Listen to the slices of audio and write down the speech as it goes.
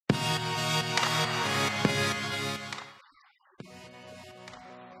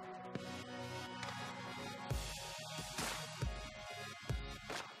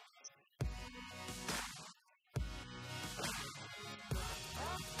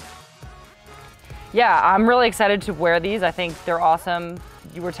Yeah, I'm really excited to wear these. I think they're awesome.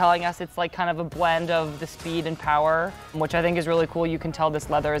 You were telling us it's like kind of a blend of the speed and power, which I think is really cool. You can tell this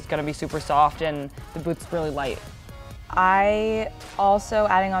leather is going to be super soft and the boot's really light. I also,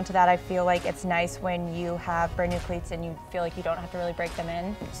 adding on to that, I feel like it's nice when you have brand new cleats and you feel like you don't have to really break them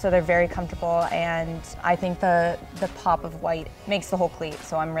in. So they're very comfortable, and I think the pop of white makes the whole cleat,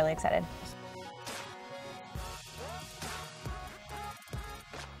 so I'm really excited.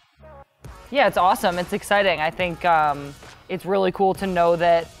 Yeah, it's awesome. It's exciting. I think it's really cool to know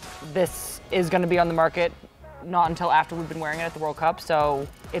that this is going to be on the market not until after we've been wearing it at the World Cup. So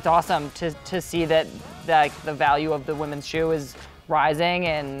it's awesome to see that the value of the women's shoe is rising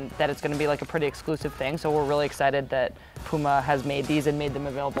and that it's going to be like a pretty exclusive thing. So we're really excited that Puma has made these and made them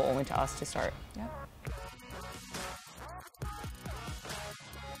available only to us to start. Yeah.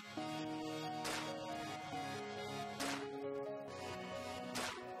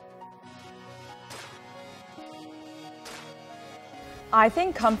 I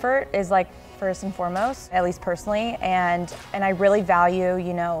think comfort is like first and foremost, at least personally, and I really value,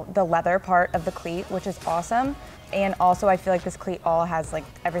 you know, the leather part of the cleat, which is awesome. And also I feel like this cleat all has like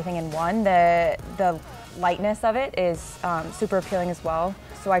everything in one. The lightness of it is super appealing as well.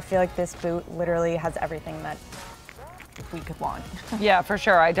 So I feel like this boot literally has everything that we could want. Yeah, for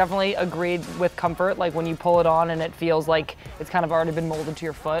sure. I definitely agreed with comfort. Like when you pull it on and it feels like it's kind of already been molded to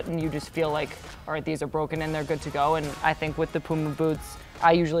your foot and you just feel like, all right, these are broken and they're good to go. And I think with the Puma boots,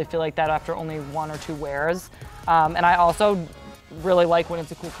 I usually feel like that after only 1 or 2 wears. And I also really like when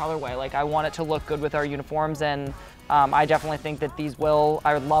it's a cool colorway. Like I want it to look good with our uniforms, and I definitely think that these will.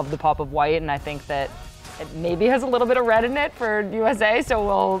 I love the pop of white, and I think that it maybe has a little bit of red in it for USA,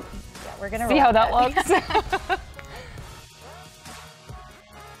 so we're gonna see how that looks.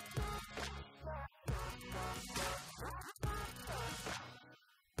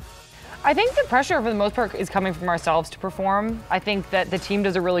 I think the pressure for the most part is coming from ourselves to perform. I think that the team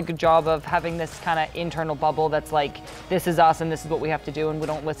does a really good job of having this kind of internal bubble that's like, this is us and this is what we have to do, and we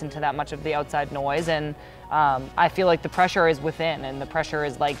don't listen to that much of the outside noise. And I feel like the pressure is within, and the pressure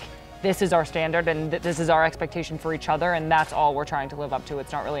is like, this is our standard and this is our expectation for each other, and that's all we're trying to live up to.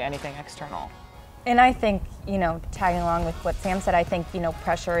 It's not really anything external. And I think, you know, tagging along with what Sam said, I think, you know,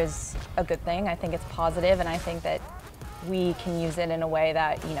 pressure is a good thing. I think it's positive, and I think that we can use it in a way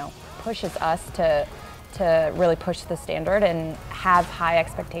that, you know, pushes us to really push the standard and have high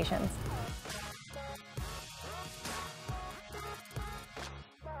expectations.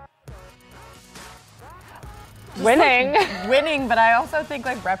 Winning. Winning, but I also think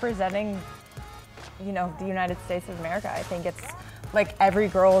like representing, you know, the United States of America. I think it's like every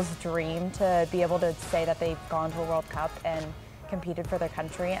girl's dream to be able to say that they've gone to a World Cup and competed for their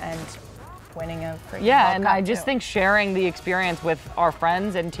country and winning a freaking yeah, and Cup I just think sharing the experience with our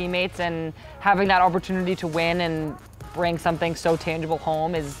friends and teammates and having that opportunity to win and bring something so tangible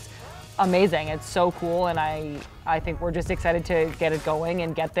home is amazing. It's so cool, and I think we're just excited to get it going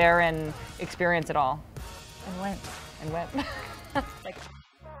and get there and experience it all. And win. And win.